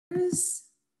Cheers.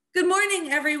 Good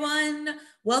morning, everyone.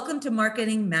 Welcome to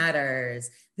Marketing Matters.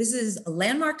 This is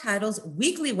Landmark Title's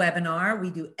weekly webinar we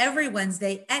do every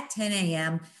Wednesday at 10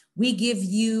 a.m. We give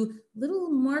you little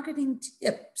marketing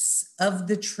tips of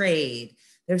the trade.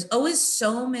 There's always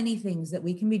so many things that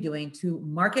we can be doing to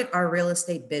market our real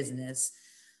estate business.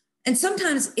 And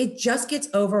sometimes it just gets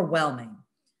overwhelming.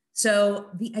 So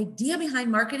the idea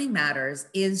behind Marketing Matters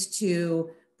is to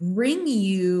bring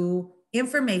you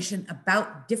information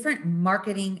about different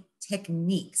marketing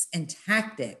techniques and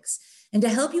tactics, and to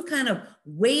help you kind of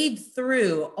wade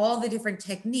through all the different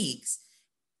techniques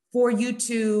for you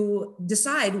to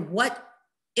decide what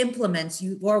implements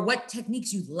you or what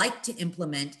techniques you'd like to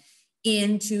implement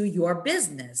into your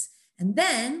business. And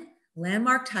then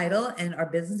Landmark Title and our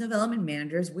business development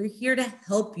managers, we're here to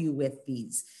help you with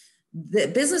these. The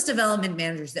business development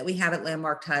managers that we have at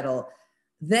Landmark Title,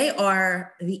 they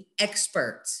are the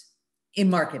experts in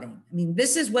marketing. I mean,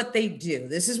 this is what they do.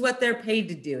 This is what they're paid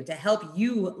to do, to help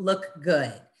you look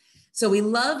good. So we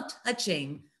love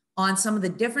touching on some of the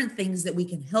different things that we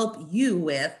can help you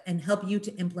with and help you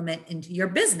to implement into your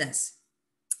business.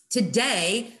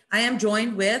 Today, I am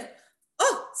joined with,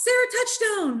 Sarah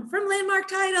Touchstone from Landmark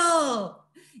Title.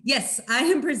 Yes, I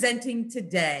am presenting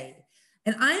today.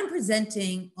 And I am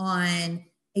presenting on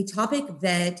a topic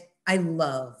that I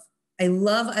love. I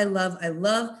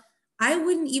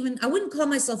wouldn't call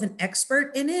myself an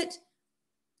expert in it.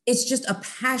 It's just a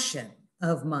passion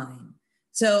of mine.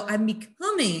 So I'm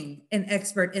becoming an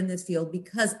expert in this field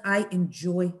because I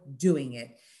enjoy doing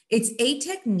it. It's a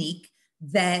technique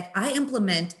that I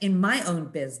implement in my own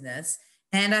business,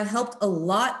 and I've helped a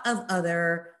lot of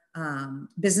other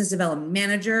business development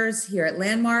managers here at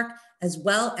Landmark, as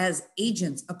well as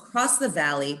agents across the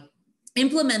valley,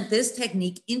 implement this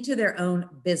technique into their own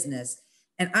business.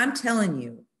 And I'm telling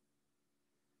you,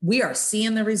 we are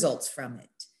seeing the results from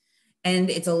it. And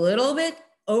it's a little bit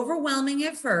overwhelming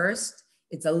at first.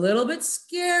 It's a little bit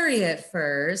scary at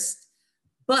first,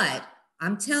 but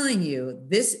I'm telling you,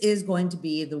 this is going to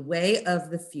be the way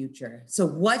of the future. So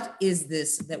what is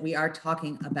this that we are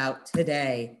talking about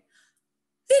today?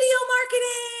 Video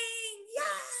marketing,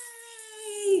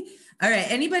 yay! All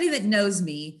right, anybody that knows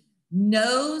me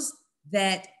knows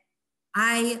that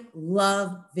I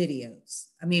love videos.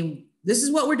 I mean, this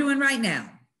is what we're doing right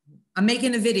now. I'm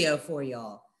making a video for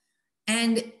y'all.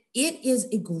 And it is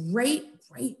a great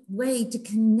way to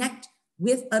connect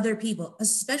with other people,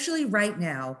 especially right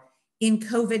now in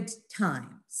COVID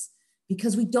times,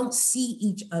 because we don't see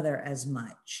each other as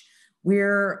much.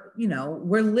 We're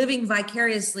living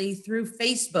vicariously through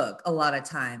Facebook a lot of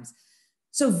times.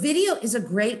 So video is a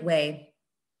great way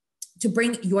to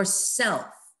bring yourself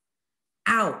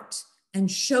out and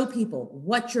show people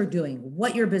what you're doing,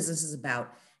 what your business is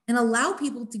about, and allow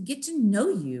people to get to know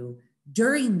you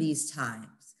during these times.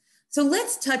 So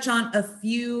let's touch on a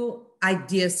few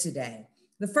ideas today.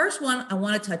 The first one I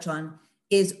want to touch on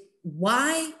is,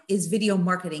 why is video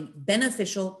marketing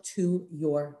beneficial to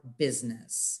your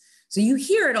business? So you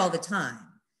hear it all the time.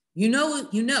 You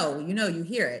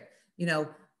hear it.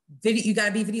 Video, you got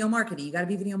to be video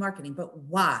marketing, but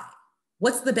why?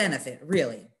 What's the benefit,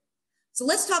 really? So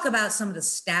let's talk about some of the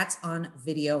stats on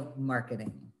video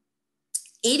marketing.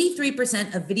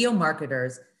 83% of video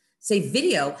marketers say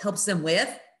video helps them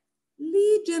with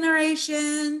lead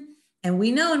generation. And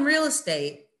we know in real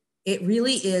estate, it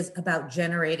really is about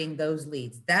generating those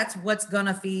leads. That's what's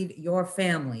gonna feed your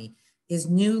family, is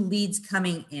new leads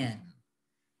coming in.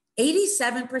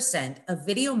 87% of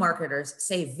video marketers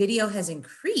say video has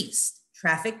increased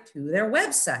traffic to their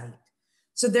website.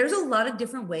 So there's a lot of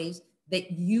different ways that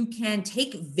you can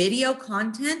take video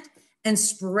content and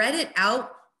spread it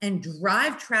out and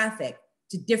drive traffic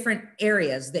to different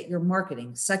areas that you're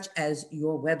marketing, such as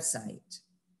your website.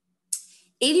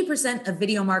 80% of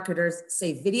video marketers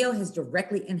say video has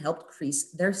directly and helped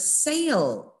increase their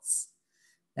sales.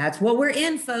 That's what we're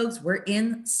in, folks. We're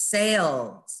in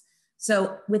sales.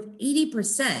 So with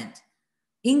 80%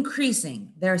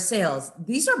 increasing their sales,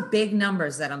 these are big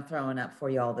numbers that I'm throwing up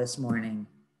for y'all this morning.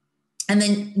 And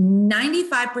then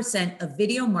 95% of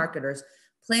video marketers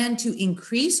plan to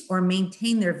increase or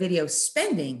maintain their video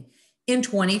spending in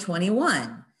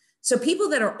 2021. So people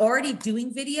that are already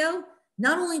doing video,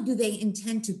 not only do they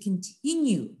intend to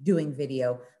continue doing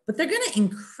video, but they're going to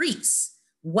increase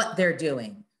what they're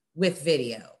doing with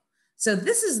video. So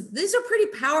these are pretty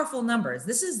powerful numbers.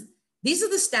 These are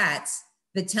the stats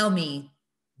that tell me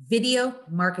video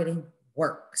marketing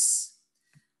works.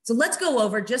 So let's go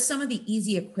over just some of the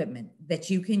easy equipment that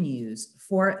you can use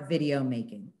for video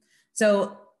making.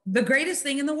 So the greatest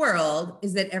thing in the world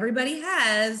is that everybody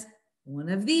has one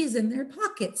of these in their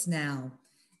pockets now.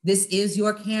 This is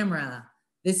your camera.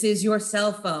 This is your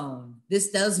cell phone. This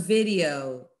does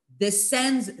video. This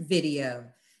sends video.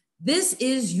 This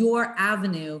is your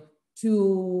avenue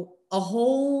to a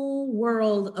whole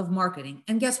world of marketing.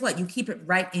 And guess what? You keep it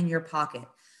right in your pocket.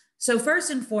 So first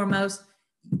and foremost,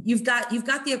 you've got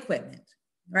the equipment,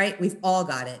 right? We've all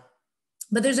got it.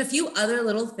 But there's a few other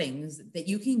little things that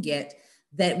you can get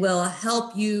that will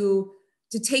help you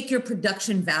to take your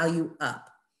production value up.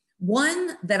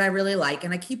 One that I really like,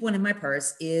 and I keep one in my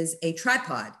purse, is a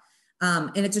tripod.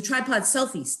 And it's a tripod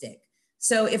selfie stick.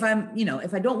 So if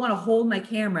if I don't want to hold my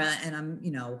camera and I'm,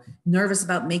 nervous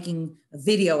about making a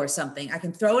video or something, I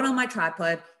can throw it on my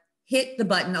tripod, hit the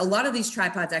button. A lot of these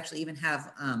tripods actually even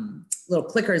have little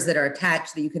clickers that are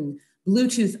attached that you can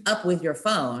Bluetooth up with your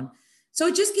phone. So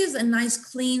it just gives a nice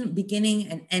clean beginning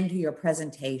and end to your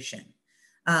presentation.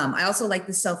 I also like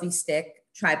the selfie stick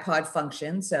tripod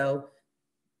function. So,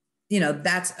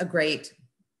 that's a great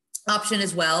option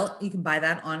as well. You can buy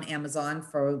that on Amazon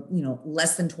for,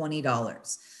 less than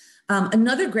 $20.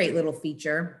 Another great little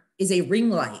feature is a ring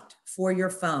light for your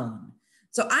phone.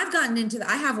 So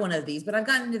I have one of these, but I've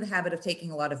gotten into the habit of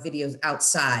taking a lot of videos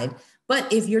outside.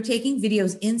 But if you're taking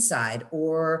videos inside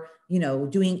or,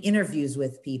 doing interviews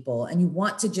with people and you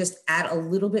want to just add a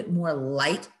little bit more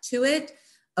light to it,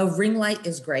 a ring light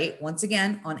is great. Once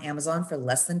again, on Amazon for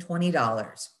less than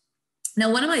 $20. Now,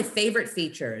 one of my favorite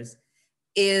features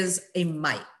is a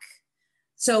mic.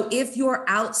 So if you're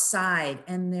outside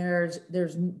and there's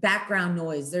background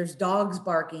noise, there's dogs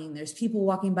barking, there's people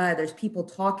walking by, there's people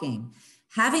talking,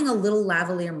 having a little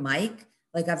lavalier mic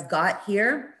like I've got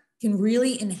here can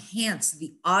really enhance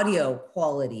the audio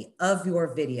quality of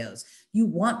your videos. You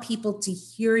want people to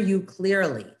hear you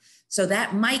clearly. So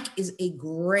that mic is a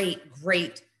great,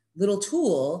 great little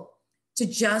tool to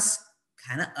just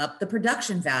kind of up the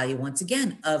production value, once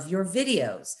again, of your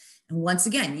videos. And once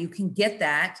again, you can get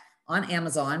that on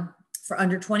Amazon for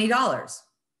under $20.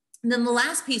 And then the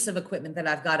last piece of equipment that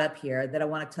I've got up here that I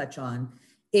want to touch on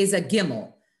is a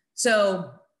gimbal. So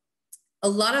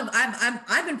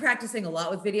I've been practicing a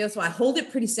lot with video, so I hold it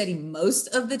pretty steady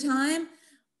most of the time.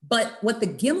 But what the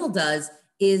gimbal does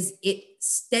is it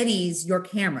steadies your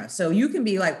camera. So you can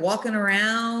be like walking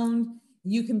around,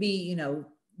 you can be,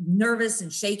 nervous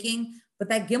and shaking, but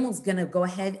that gimbal is going to go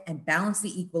ahead and balance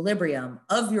the equilibrium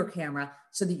of your camera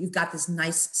so that you've got this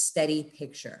nice steady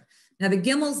picture. Now the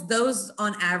gimbals, those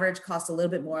on average cost a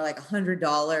little bit more, like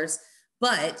 $100,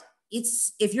 but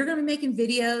if you're going to be making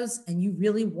videos and you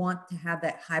really want to have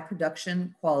that high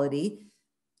production quality,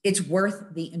 it's worth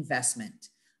the investment.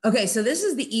 Okay, so this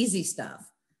is the easy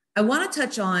stuff. I want to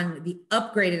touch on the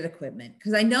upgraded equipment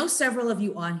because I know several of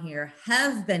you on here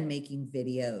have been making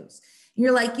videos.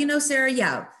 You're like, Sarah,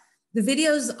 yeah, the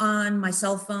videos on my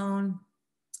cell phone,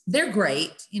 they're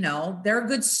great, they're a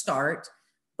good start,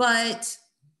 but,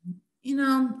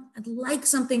 I'd like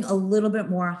something a little bit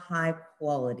more high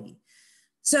quality.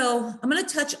 So I'm going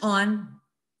to touch on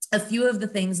a few of the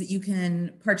things that you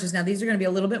can purchase. Now, these are going to be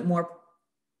a little bit more,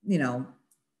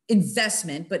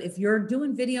 investment, but if you're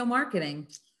doing video marketing,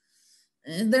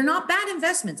 they're not bad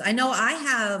investments. I know I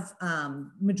have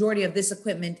majority of this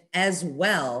equipment as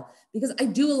well, because I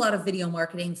do a lot of video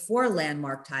marketing for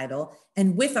Landmark Title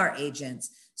and with our agents.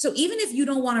 So even if you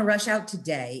don't want to rush out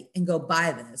today and go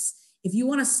buy this, if you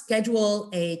want to schedule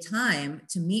a time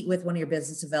to meet with one of your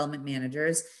business development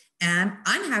managers, and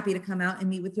I'm happy to come out and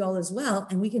meet with you all as well.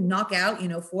 And we can knock out,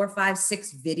 4, 5,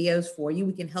 6 videos for you.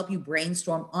 We can help you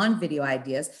brainstorm on video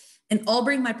ideas, and I'll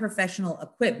bring my professional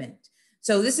equipment.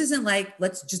 So this isn't like,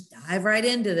 let's just dive right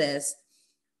into this,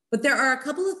 but there are a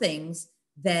couple of things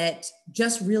that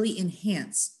just really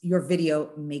enhance your video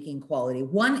making quality.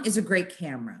 One is a great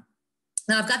camera.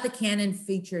 Now I've got the Canon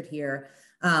featured here.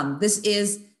 This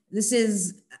is,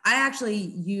 I actually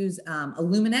use a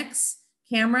Luminex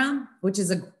camera, which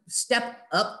is a step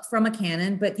up from a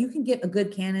Canon, but you can get a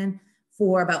good Canon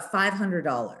for about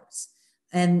 $500.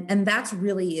 And that's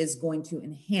really is going to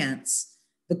enhance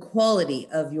the quality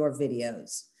of your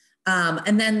videos.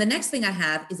 And then the next thing I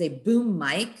have is a boom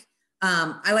mic.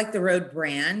 I like the Rode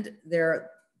brand. They're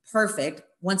perfect.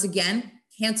 Once again,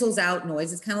 cancels out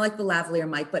noise. It's kind of like the lavalier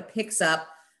mic, but picks up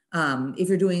if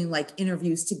you're doing like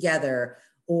interviews together,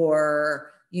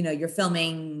 or, you're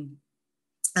filming.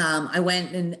 I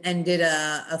went and did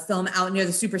a film out near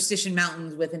the Superstition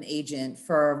Mountains with an agent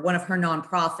for one of her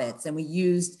nonprofits. And we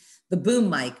used the boom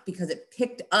mic because it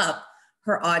picked up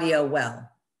her audio well.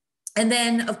 And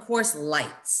then, of course,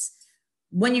 lights.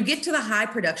 When you get to the high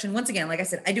production, once again, like I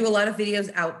said, I do a lot of videos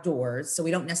outdoors, so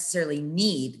we don't necessarily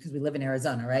need, because we live in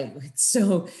Arizona, right? It's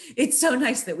so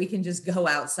nice that we can just go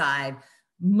outside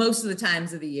most of the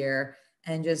times of the year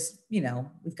and just, you know,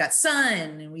 we've got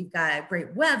sun and we've got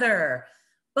great weather.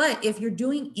 But if you're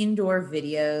doing indoor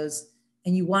videos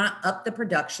and you want to up the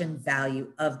production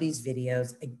value of these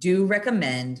videos, I do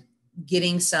recommend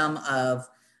getting some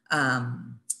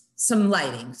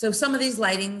lighting. So some of these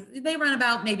lighting, they run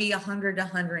about maybe $100 to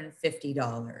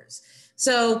 $150.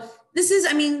 So this is,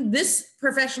 I mean, this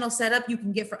professional setup you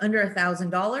can get for under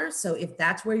 $1,000. So if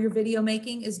that's where your video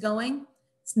making is going,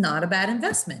 it's not a bad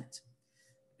investment.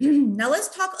 Now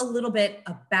let's talk a little bit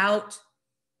about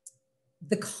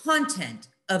the content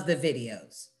of the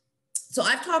videos. So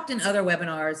I've talked in other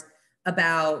webinars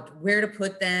about where to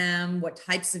put them, what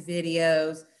types of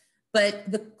videos,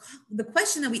 but the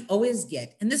question that we always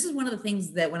get, and this is one of the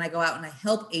things that when I go out and I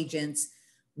help agents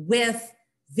with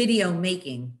video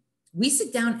making, we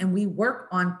sit down and we work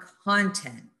on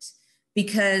content,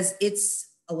 because it's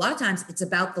a lot of times it's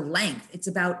about the length. It's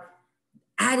about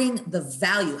adding the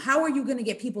value. How are you going to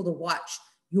get people to watch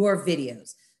your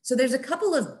videos? So there's a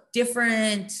couple of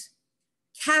different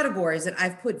categories that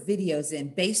I've put videos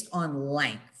in based on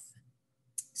length.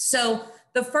 So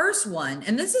the first one,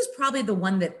 and this is probably the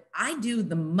one that I do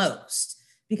the most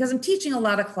because I'm teaching a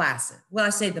lot of classes. Well,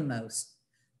 I say the most.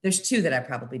 There's two that I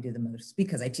probably do the most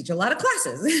because I teach a lot of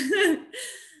classes.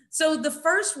 So the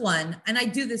first one, and I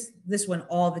do this one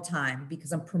all the time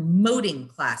because I'm promoting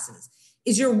classes,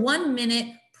 is your 1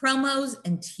 minute promos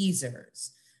and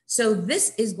teasers. So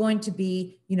this is going to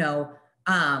be, you know,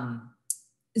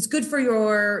 it's good for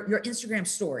your Instagram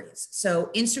stories. So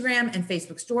Instagram and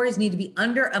Facebook stories need to be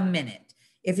under a minute.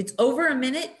 If it's over a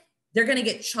minute, they're going to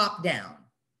get chopped down.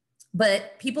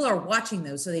 But people are watching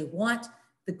those, so they want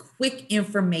the quick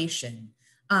information.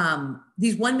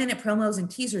 These 1 minute promos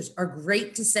and teasers are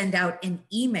great to send out in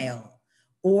email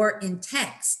or in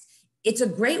text. It's a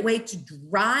great way to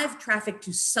drive traffic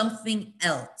to something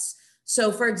else.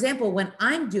 So for example, when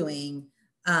I'm doing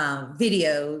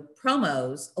video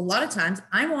promos, a lot of times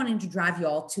I'm wanting to drive you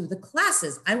all to the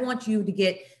classes. I want you to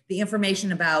get the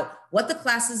information about what the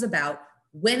class is about,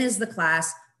 when is the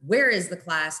class, where is the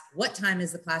class, what time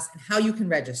is the class, and how you can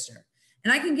register.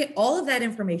 And I can get all of that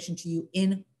information to you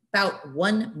in about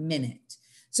 1 minute.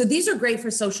 So these are great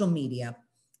for social media.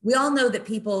 We all know that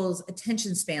people's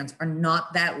attention spans are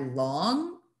not that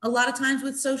long a lot of times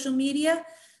with social media.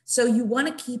 So you want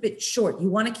to keep it short. You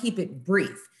want to keep it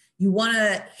brief. You want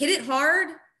to hit it hard,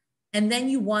 and then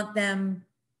you want them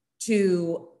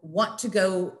to want to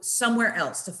go somewhere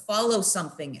else, to follow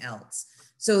something else.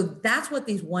 So that's what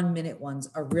these 1 minute ones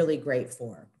are really great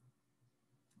for.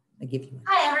 I give you one.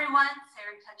 Hi everyone,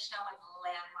 Sarah Touchdown with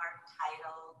Landmark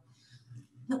Title.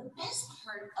 The best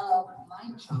part of my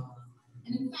job,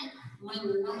 and in fact my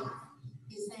life,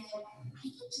 is that I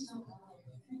get to go out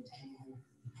there every day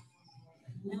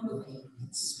and motivate,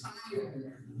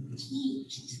 inspire,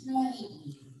 teach,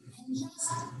 train, and just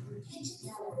get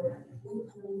together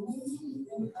with an amazing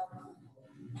group of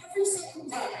people every single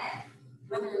day.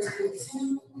 Whether it's with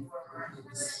Zoom or in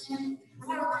person,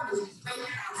 we're one of these great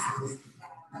classes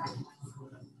that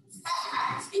in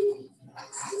fact, speaking of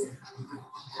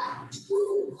classes,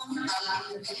 two coming up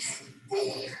in the next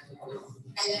day,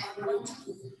 and I'm going to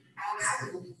be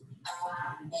absolutely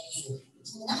amazing.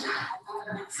 Tonight, I've got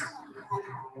an excellent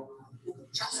panel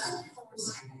with Justin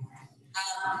Thorson,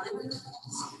 Liberty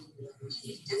Tennessee.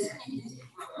 He's designated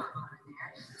program there.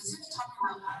 He's going to talk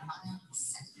about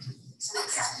mindset. So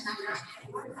that's tonight.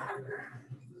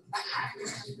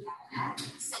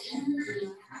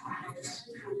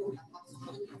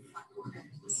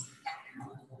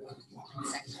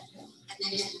 And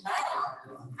then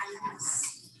tomorrow, I have a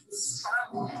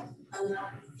strong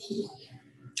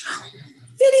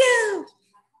Video.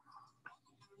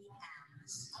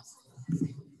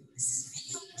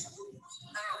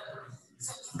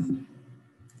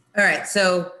 All right,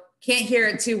 so can't hear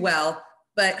it too well,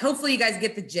 but hopefully you guys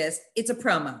get the gist. It's a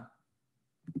promo.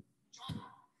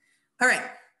 All right,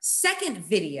 second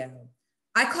video.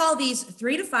 I call these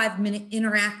 3 to 5 minute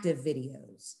interactive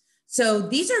videos. So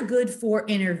these are good for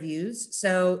interviews.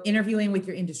 So interviewing with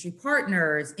your industry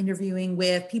partners, interviewing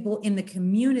with people in the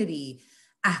community,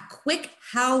 a quick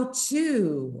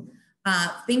how-to,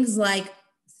 things like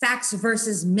facts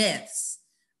versus myths,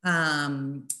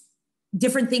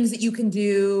 different things that you can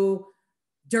do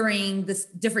during the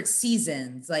different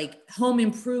seasons, like home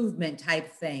improvement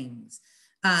type things.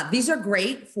 These are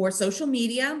great for social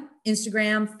media,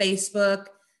 Instagram, Facebook,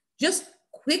 just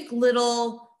quick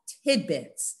little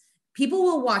tidbits. People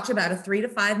will watch about a 3 to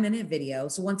 5 minute video.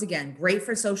 So once again, great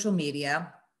for social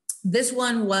media. This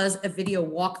one was a video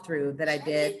walkthrough that I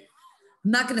did.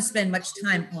 I'm not going to spend much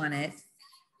time on it.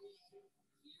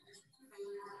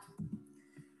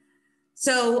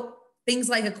 So Things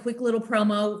like a quick little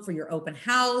promo for your open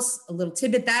house, a little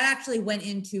tidbit that actually went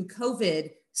into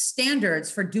COVID standards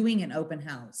for doing an open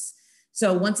house.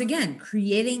 So once again,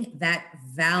 creating that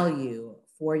value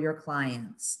for your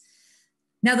clients.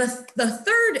 Now, the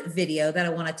third video that I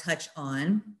want to touch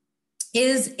on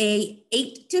is a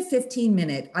 8 to 15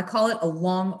 minute, I call it a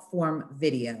long form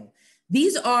video.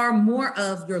 These are more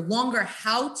of your longer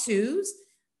how-tos,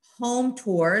 home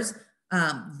tours,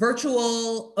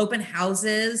 virtual open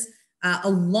houses, a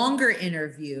longer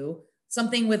interview,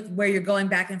 something with where you're going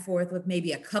back and forth with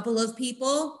maybe a couple of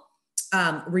people,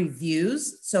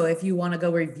 reviews. So if you want to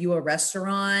go review a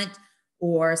restaurant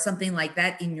or something like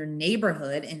that in your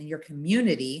neighborhood and in your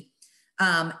community,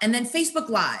 and then Facebook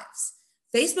Lives.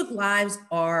 Facebook Lives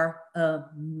are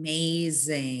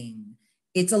amazing.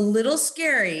 It's a little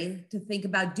scary to think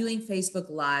about doing Facebook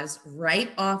Lives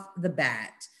right off the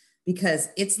bat because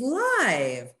it's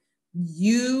live.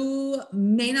 You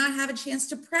may not have a chance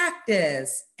to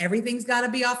practice. Everything's got to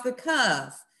be off the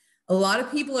cuff. A lot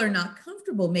of people are not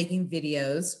comfortable making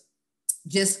videos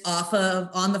just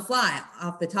on the fly,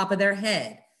 off the top of their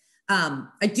head.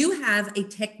 I do have a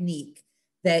technique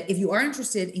that if you are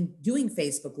interested in doing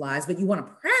Facebook Lives, but you want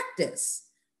to practice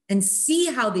and see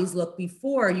how these look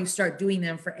before you start doing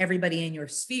them for everybody in your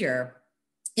sphere,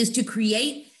 is to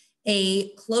create a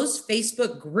closed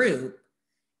Facebook group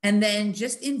and then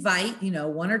just invite,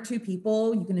 1 or 2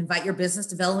 people. You can invite your business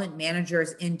development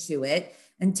managers into it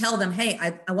and tell them, hey,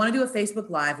 I want to do a Facebook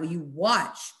Live. Will you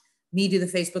watch me do the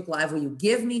Facebook Live? Will you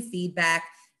give me feedback?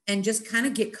 And just kind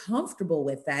of get comfortable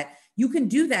with that. You can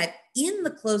do that in the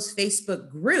closed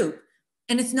Facebook group,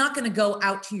 and it's not going to go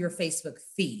out to your Facebook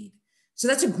feed. So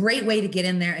that's a great way to get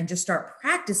in there and just start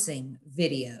practicing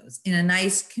videos in a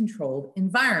nice controlled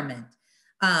environment.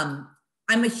 I'm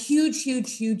a huge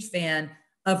fan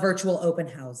of virtual open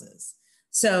houses.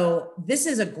 So this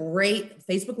is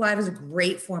Facebook Live is a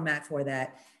great format for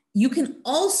that. You can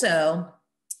also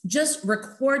just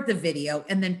record the video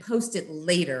and then post it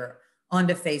later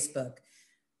onto Facebook.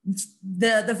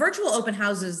 The virtual open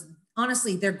houses,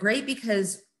 honestly, they're great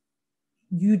because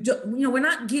we're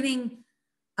not getting,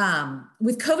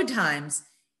 with COVID times,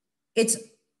 it's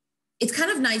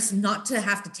kind of nice not to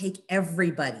have to take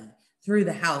everybody through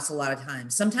the house a lot of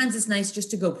times. Sometimes it's nice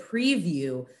just to go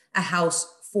preview a house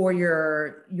for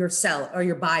your sell or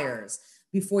your buyers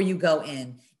before you go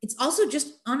in. It's also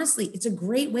just, honestly, it's a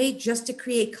great way just to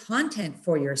create content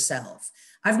for yourself.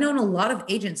 I've known a lot of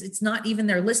agents, it's not even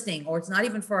their listing or it's not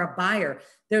even for a buyer.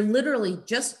 They're literally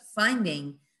just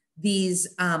finding these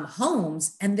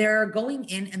homes and they're going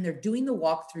in and they're doing the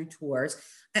walkthrough tours.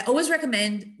 I always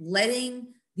recommend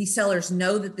letting the sellers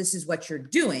know that this is what you're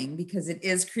doing because it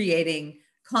is creating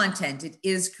content. It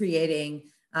is creating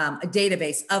a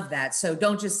database of that. So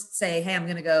don't just say, hey, I'm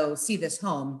going to go see this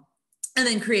home and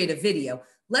then create a video.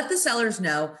 Let the sellers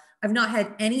know. I've not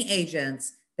had any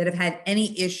agents that have had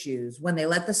any issues when they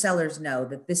let the sellers know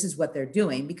that this is what they're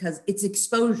doing because it's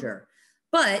exposure.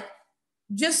 But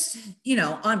just,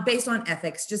 based on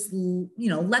ethics, just,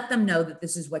 let them know that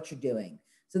this is what you're doing.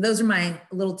 So those are my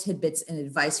little tidbits and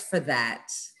advice for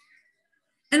that.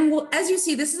 And as you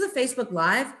see, this is a Facebook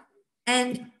Live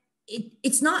and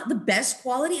it's not the best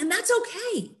quality and that's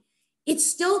okay. It's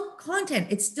still content.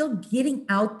 It's still getting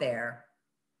out there.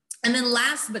 And then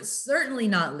last, but certainly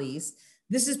not least,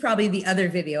 this is probably the other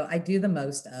video I do the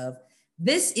most of.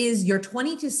 This is your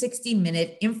 20 to 60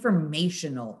 minute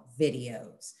informational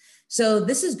videos. So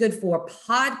this is good for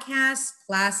podcasts,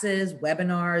 classes,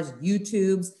 webinars,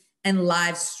 YouTubes, and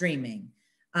live streaming.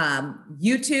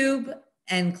 YouTube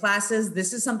and classes,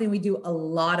 this is something we do a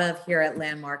lot of here at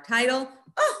Landmark Title.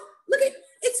 Oh, look at,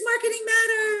 it's Marketing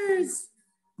Matters.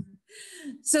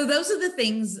 So those are the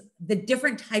things, the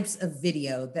different types of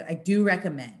video that I do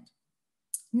recommend.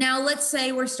 Now, let's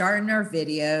say we're starting our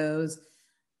videos.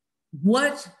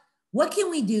 What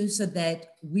can we do so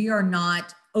that we are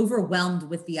not overwhelmed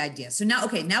with the idea? So now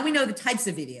we know the types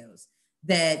of videos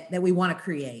that we want to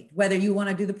create, whether you want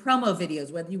to do the promo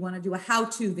videos, whether you want to do a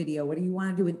how-to video, whether you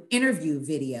want to do an interview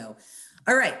video.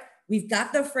 All right, we've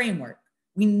got the framework.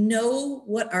 We know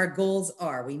what our goals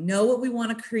are. We know what we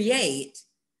want to create,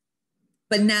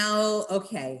 but now,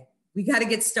 okay, we got to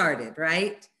get started,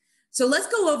 right? So let's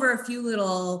go over a few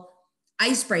little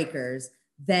icebreakers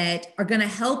that are going to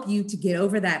help you to get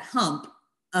over that hump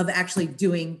of actually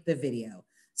doing the video.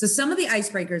 So some of the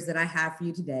icebreakers that I have for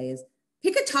you today is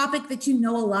pick a topic that you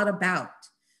know a lot about.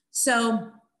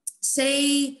 So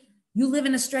say you live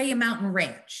in Estrella Mountain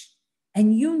Ranch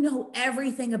and you know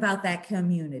everything about that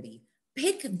community.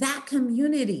 Pick that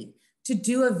community to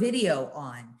do a video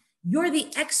on. You're the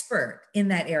expert in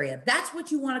that area. That's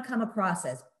what you want to come across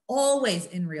as. always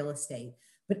in real estate.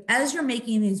 But as you're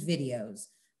making these videos,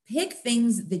 pick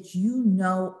things that you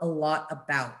know a lot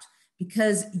about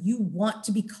because you want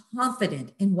to be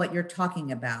confident in what you're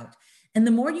talking about. And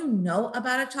the more you know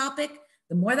about a topic,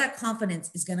 the more that confidence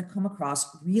is going to come across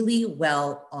really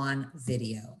well on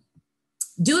video.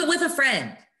 Do it with a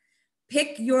friend.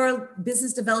 Pick your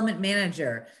business development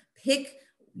manager, pick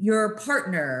your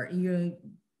partner,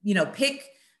 pick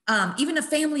even a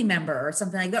family member or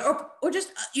something like that, or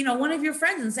just, one of your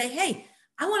friends and say, hey,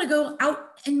 I want to go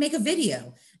out and make a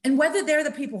video. And whether they're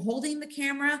the people holding the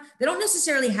camera, they don't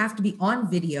necessarily have to be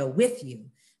on video with you.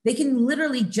 They can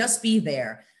literally just be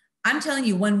there. I'm telling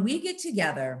you, when we get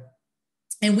together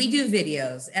and we do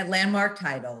videos at Landmark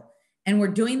Title and we're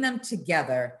doing them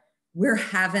together, we're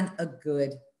having a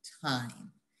good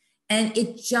time. And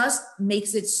it just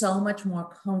makes it so much more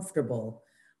comfortable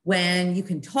when you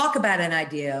can talk about an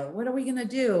idea. What are we going to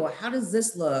do? How does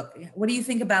this look? What do you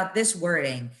think about this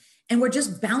wording? And we're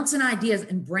just bouncing ideas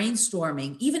and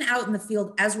brainstorming, even out in the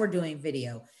field as we're doing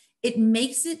video. It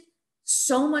makes it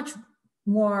so much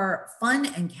more fun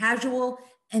and casual.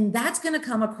 And that's going to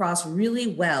come across really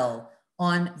well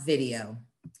on video.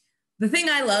 The thing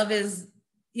I love is,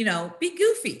 be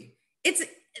goofy. This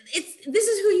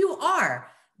is who you are.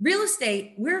 Real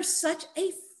estate, we're such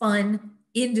a fun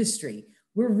industry.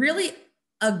 We're really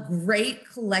a great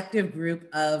collective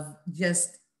group of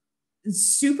just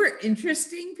super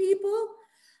interesting people.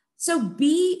 So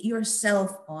be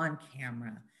yourself on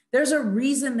camera. There's a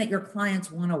reason that your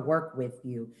clients want to work with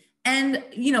you. And,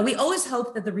 we always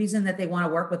hope that the reason that they want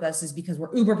to work with us is because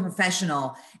we're uber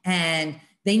professional and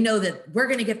they know that we're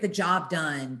going to get the job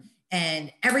done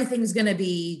and everything's going to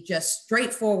be just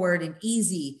straightforward and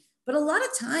easy. But a lot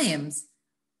of times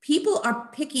people are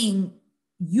picking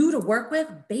you to work with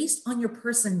based on your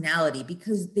personality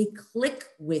because they click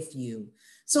with you.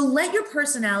 So let your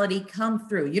personality come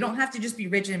through. You don't have to just be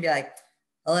rigid and be like,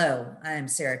 hello, I'm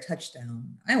Sarah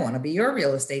Touchdown. I want to be your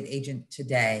real estate agent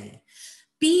today.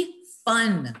 Be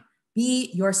fun,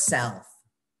 be yourself.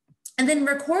 And then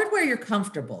record where you're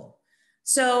comfortable.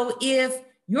 So if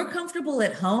you're comfortable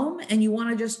at home and you want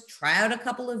to just try out a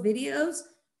couple of videos,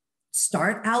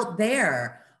 start out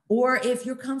there. Or if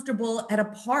you're comfortable at a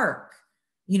park,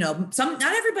 not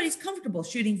everybody's comfortable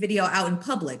shooting video out in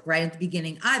public right at the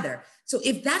beginning either. So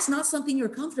if that's not something you're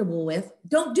comfortable with,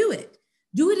 don't do it.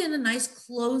 Do it in a nice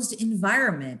closed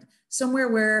environment, somewhere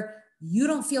where you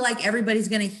don't feel like everybody's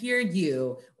going to hear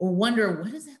you or wonder,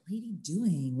 what is that lady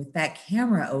doing with that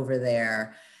camera over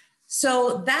there?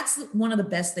 So that's one of the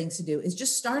best things to do is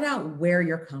just start out where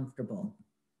you're comfortable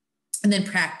and then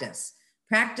practice.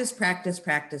 Practice, practice,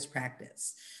 practice,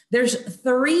 practice. There's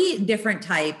 3 different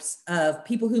types of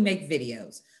people who make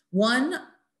videos. One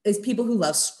is people who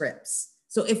love scripts.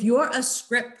 So if you're a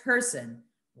script person,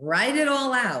 write it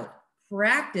all out,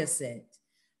 practice it.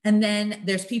 And then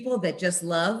there's people that just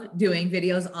love doing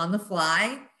videos on the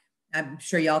fly. I'm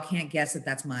sure y'all can't guess that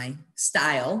that's my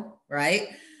style, right?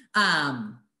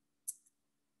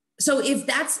 So if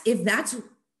that's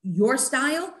your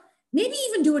style, maybe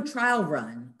even do a trial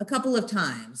run a couple of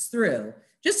times through,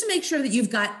 just to make sure that you've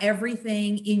got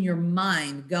everything in your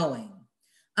mind going.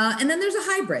 And then there's a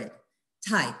hybrid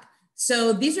type.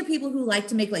 So these are people who like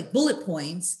to make like bullet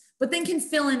points, but then can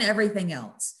fill in everything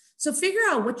else. So figure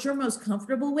out what you're most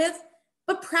comfortable with,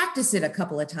 but practice it a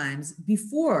couple of times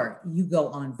before you go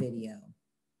on video.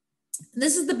 And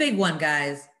this is the big one,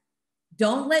 guys.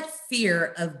 Don't let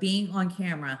fear of being on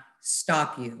camera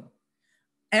stop you.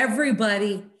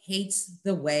 Everybody hates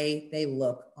the way they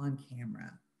look on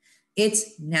camera.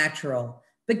 It's natural.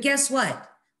 But guess what?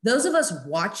 Those of us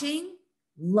watching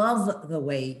love the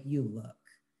way you look.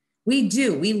 We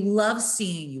do. We love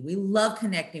seeing you. We love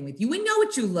connecting with you. We know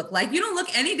what you look like. You don't look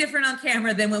any different on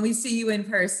camera than when we see you in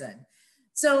person.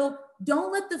 So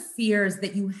don't let the fears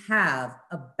that you have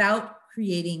about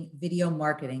creating video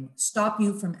marketing stop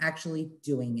you from actually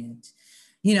doing it.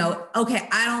 Okay,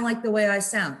 I don't like the way I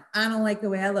sound. I don't like the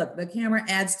way I look. The camera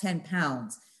adds 10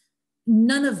 pounds.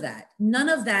 None of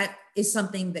that is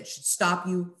something that should stop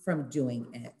you from doing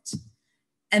it.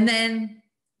 And then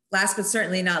last but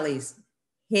certainly not least,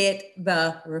 hit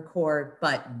the record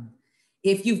button.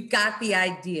 If you've got the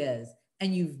ideas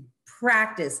and you've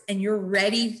practiced and you're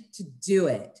ready to do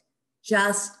it,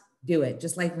 just do it.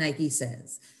 Just like Nike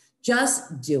says,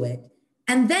 just do it.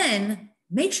 And then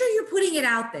make sure you're putting it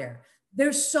out there.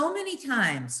 There's so many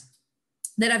times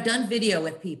that I've done video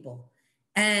with people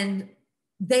and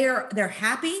they're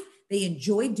happy, they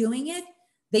enjoy doing it,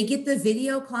 they get the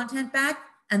video content back,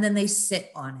 and then they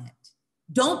sit on it.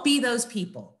 Don't be those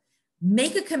people.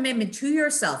 Make a commitment to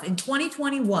yourself in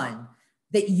 2021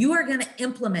 that you are going to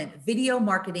implement video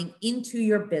marketing into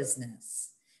your business,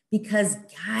 because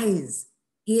guys,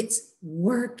 it's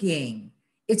working.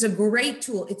 It's a great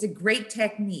tool. It's a great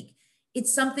technique.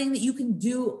 It's something that you can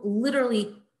do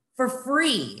literally for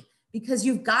free because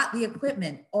you've got the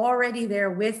equipment already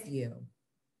there with you.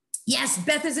 Yes,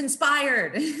 Beth is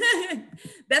inspired.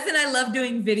 Beth and I love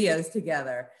doing videos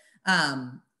together.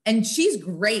 And she's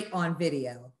great on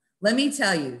video. Let me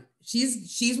tell you,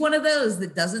 she's one of those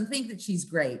that doesn't think that she's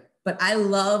great, but I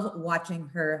love watching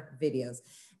her videos.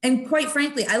 And quite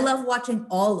frankly, I love watching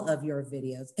all of your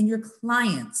videos, and your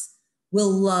clients will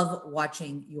love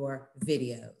watching your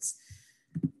videos.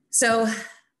 So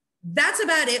that's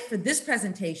about it for this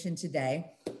presentation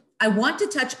today. I want to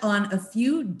touch on a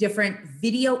few different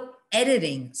video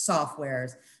editing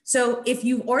softwares. So if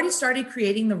you've already started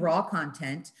creating the raw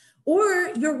content, or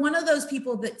you're one of those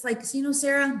people that's like, you know,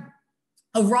 Sarah,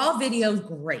 a raw video is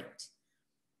great,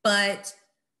 but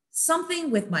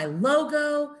something with my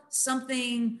logo,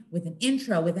 something with an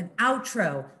intro, with an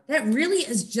outro, that really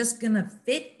is just gonna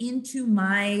fit into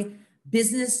my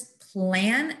business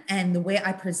plan and the way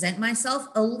I present myself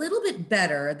a little bit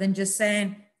better than just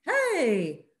saying,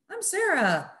 hey, I'm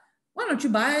Sarah, why don't you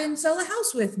buy and sell a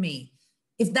house with me?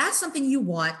 If that's something you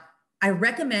want, I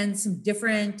recommend some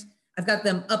different, I've got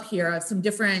them up here, some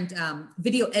different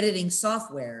video editing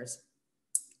softwares.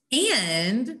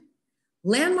 And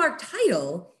Landmark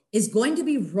Title is going to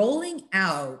be rolling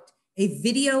out a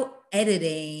video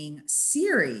editing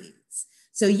series.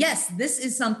 So yes, this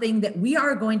is something that we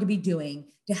are going to be doing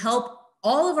to help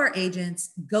all of our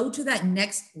agents go to that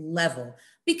next level,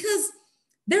 because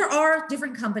there are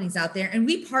different companies out there, and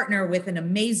we partner with an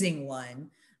amazing one.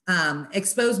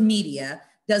 Exposed Media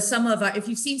does some of our, if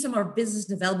you've seen some of our business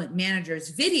development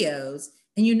managers videos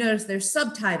and you notice there's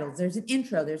subtitles, there's an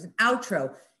intro, there's an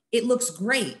outro, it looks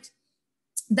great.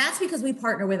 That's because we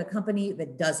partner with a company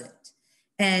that does it.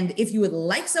 And if you would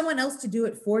like someone else to do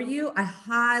it for you, I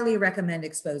highly recommend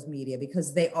Exposed Media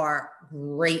because they are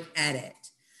great at it.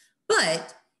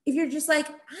 But if you're just like,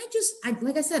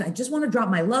 like I said, I just want to drop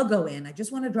my logo in, I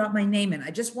just want to drop my name in,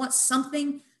 I just want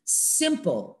something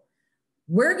simple,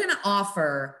 we're going to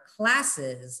offer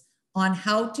classes on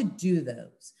how to do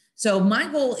those. So my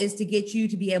goal is to get you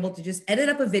to be able to just edit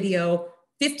up a video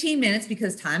 15 minutes,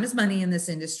 because time is money in this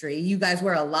industry. You guys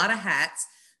wear a lot of hats.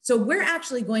 So we're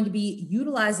actually going to be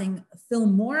utilizing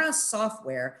Filmora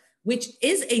software, which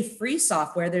is a free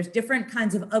software. There's different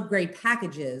kinds of upgrade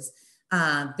packages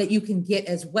that you can get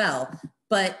as well.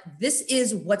 But this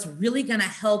is what's really going to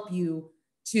help you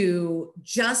to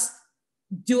just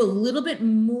do a little bit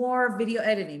more video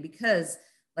editing, because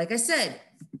like I said,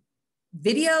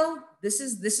 video, this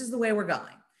is the way we're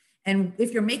going. And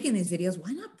if you're making these videos,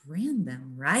 why not brand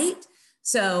them, right?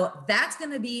 So that's going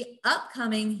to be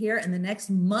upcoming here in the next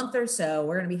month or so.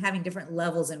 We're going to be having different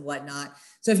levels and whatnot.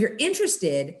 So if you're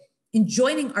interested in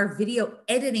joining our video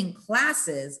editing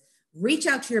classes, reach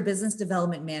out to your business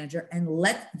development manager and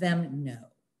let them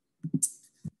know.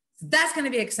 That's going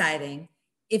to be exciting.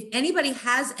 If anybody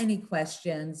has any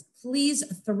questions, please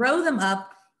throw them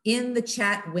up in the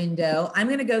chat window. I'm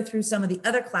going to go through some of the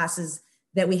other classes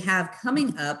that we have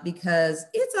coming up because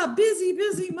it's a busy,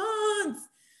 busy month.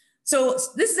 So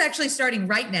this is actually starting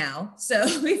right now. So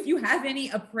if you have any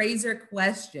appraiser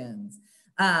questions,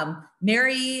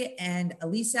 Mary and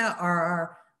Elisa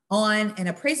are on an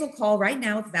appraisal call right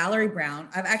now with Valerie Brown.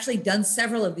 I've actually done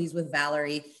several of these with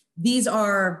Valerie. These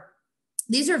are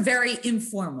very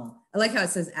informal. I like how it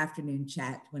says afternoon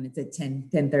chat when it's at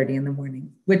 10:30 in the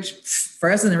morning, which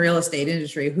for us in the real estate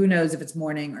industry, who knows if it's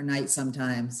morning or night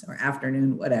sometimes, or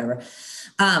afternoon, whatever.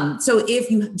 So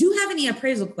if you do have any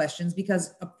appraisal questions,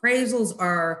 because appraisals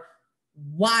are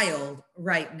wild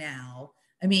right now.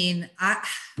 I mean,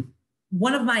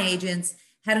 one of my agents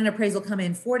had an appraisal come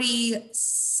in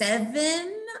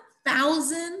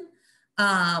 47,000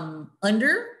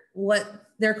 under what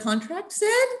their contract said.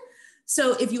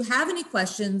 So if you have any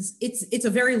questions, it's a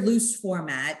very loose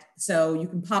format. So you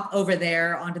can pop over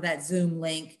there onto that Zoom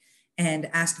link and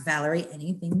ask Valerie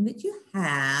anything that you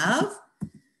have.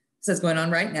 So that's going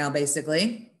on right now,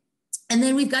 basically. And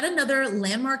then we've got another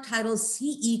Landmark Title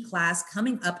CE class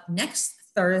coming up next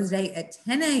Thursday at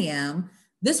 10 a.m.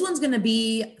 This one's going to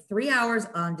be 3 hours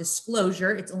on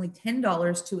disclosure. It's only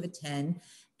 $10 to attend.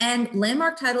 And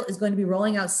Landmark Title is going to be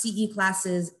rolling out CE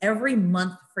classes every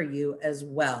month for you as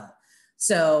well.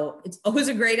 So it's always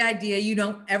a great idea. You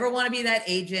don't ever want to be that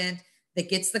agent that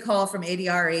gets the call from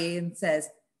ADRE and says,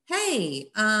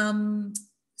 hey,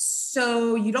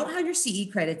 so you don't have your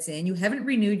CE credits in, you haven't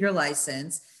renewed your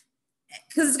license,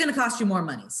 because it's going to cost you more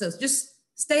money. So just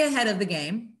stay ahead of the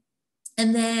game.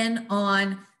 And then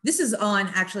this is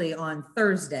actually on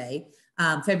Thursday,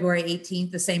 February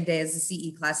 18th, the same day as the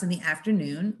CE class in the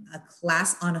afternoon, a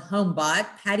class on HomeBot.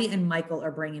 Patty and Michael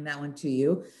are bringing that one to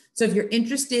you. So if you're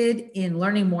interested in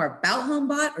learning more about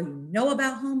HomeBot, or you know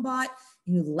about HomeBot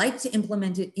and you'd like to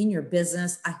implement it in your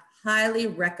business, I highly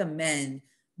recommend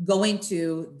going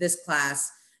to this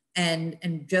class and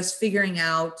just figuring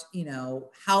out,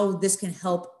 how this can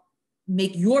help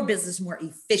make your business more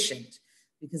efficient,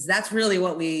 because that's really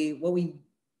what we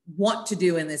want to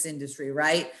do in this industry,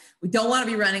 right? We don't want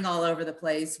to be running all over the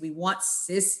place. We want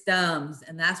systems,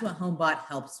 and that's what HomeBot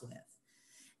helps with.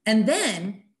 And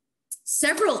then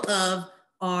several of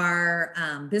our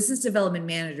business development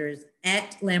managers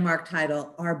at Landmark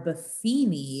Title are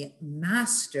Buffini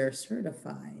Master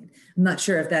Certified. I'm not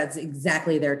sure if that's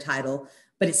exactly their title,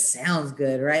 but it sounds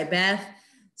good, right, Beth?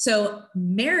 So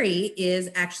Mary is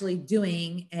actually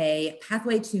doing a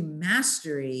Pathway to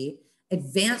Mastery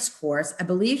advanced course. I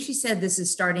believe she said this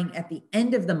is starting at the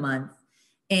end of the month.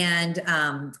 And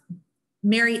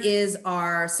Mary is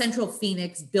our Central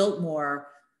Phoenix Biltmore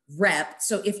rep.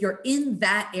 So if you're in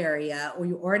that area or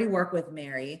you already work with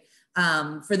Mary,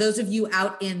 for those of you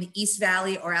out in the East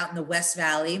Valley or out in the West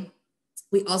Valley,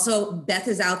 Beth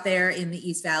is out there in the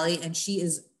East Valley, and she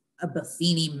is a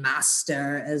Buffini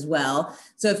master as well.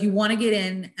 So if you want to get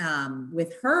in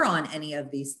with her on any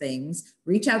of these things,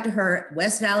 reach out to her.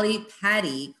 West Valley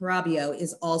Patty Carabio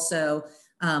is also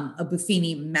a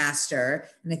Buffini master.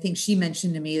 And I think she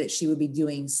mentioned to me that she would be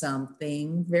doing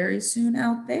something very soon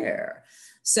out there.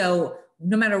 So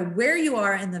no matter where you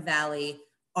are in the Valley,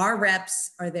 our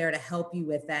reps are there to help you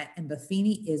with that. And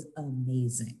Buffini is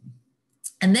amazing.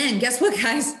 And then guess what,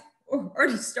 guys? We're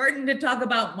already starting to talk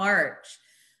about March.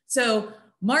 So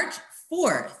March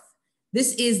 4th,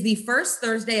 this is the first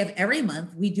Thursday of every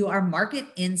month. We do our Market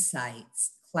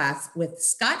Insights class with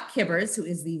Scott Kibbers, who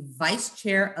is the vice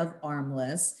chair of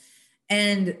Armless.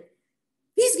 And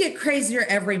these get crazier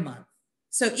every month.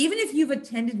 So even if you've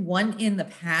attended one in the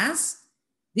past,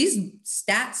 these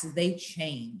stats, they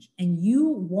change, and you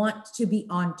want to be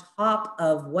on top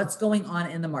of what's going on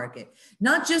in the market.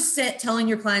 Not just telling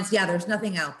your clients, yeah, there's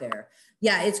nothing out there.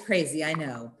 Yeah, it's crazy, I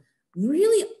know.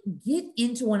 Really get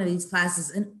into one of these classes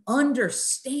and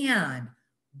understand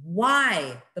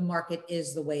why the market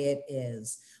is the way it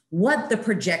is, what the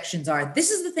projections are.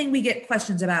 This is the thing we get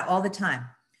questions about all the time.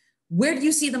 Where do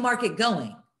you see the market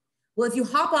going? Well, if you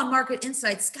hop on Market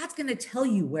Insights, Scott's going to tell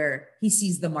you where he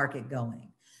sees the market going.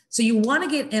 So you want to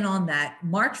get in on that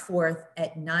March 4th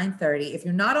at 9:30. If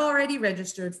you're not already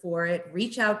registered for it,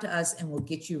 reach out to us and we'll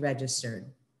get you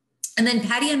registered. And then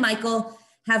Patty and Michael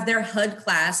have their HUD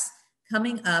class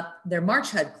coming up, their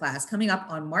March HUD class coming up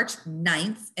on March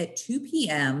 9th at 2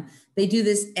 p.m. They do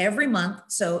this every month.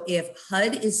 So if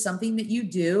HUD is something that you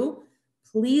do,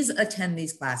 please attend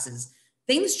these classes.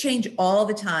 Things change all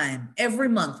the time, every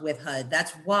month with HUD.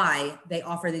 That's why they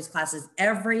offer these classes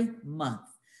every month.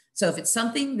 So if it's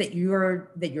something that you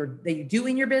do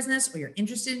in your business or you're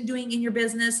interested in doing in your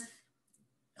business,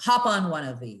 hop on one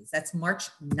of these. That's March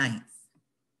 9th.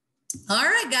 All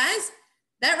right, guys,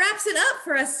 that wraps it up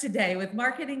for us today with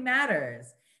Marketing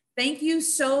Matters. Thank you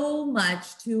so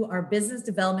much to our business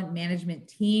development management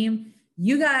team.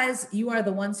 You guys, you are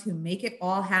the ones who make it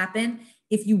all happen.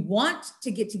 If you want to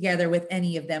get together with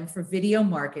any of them for video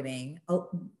marketing,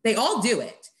 they all do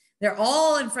it. They're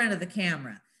all in front of the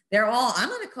camera. I'm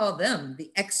going to call them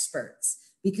the experts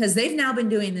because they've now been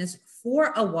doing this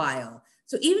for a while.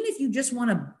 So even if you just want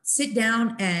to sit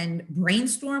down and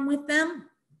brainstorm with them,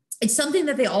 it's something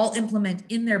that they all implement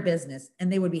in their business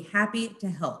and they would be happy to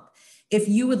help. If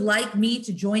you would like me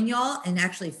to join y'all and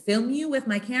actually film you with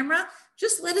my camera,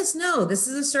 just let us know. This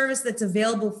is a service that's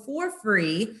available for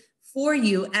free for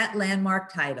you at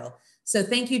Landmark Title. So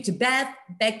thank you to Beth,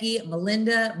 Becky,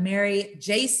 Melinda, Mary,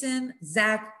 Jason,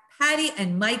 Zach, Patty,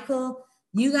 and Michael.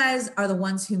 You guys are the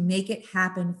ones who make it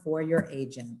happen for your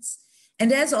agents.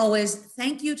 And as always,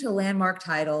 thank you to Landmark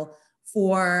Title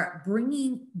for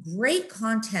bringing great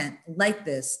content like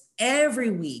this every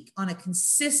week on a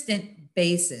consistent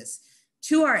basis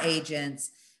to our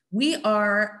agents. We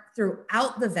are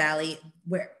throughout the Valley,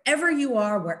 wherever you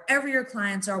are, wherever your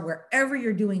clients are, wherever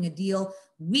you're doing a deal,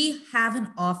 we have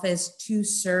an office to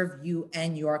serve you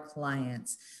and your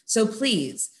clients. So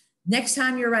please, next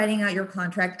time you're writing out your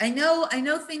contract, I know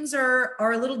things are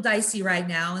a little dicey right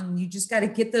now and you just got to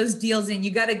get those deals in.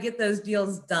 You got to get those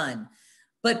deals done.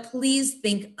 But please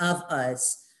think of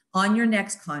us on your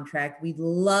next contract. We'd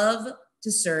love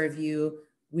to serve you.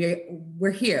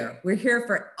 We're here. We're here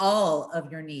for all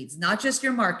of your needs, not just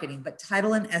your marketing, but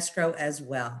title and escrow as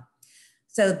well.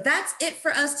 So that's it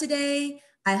for us today.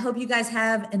 I hope you guys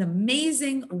have an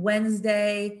amazing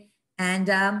Wednesday, and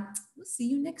we'll see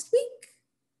you next week.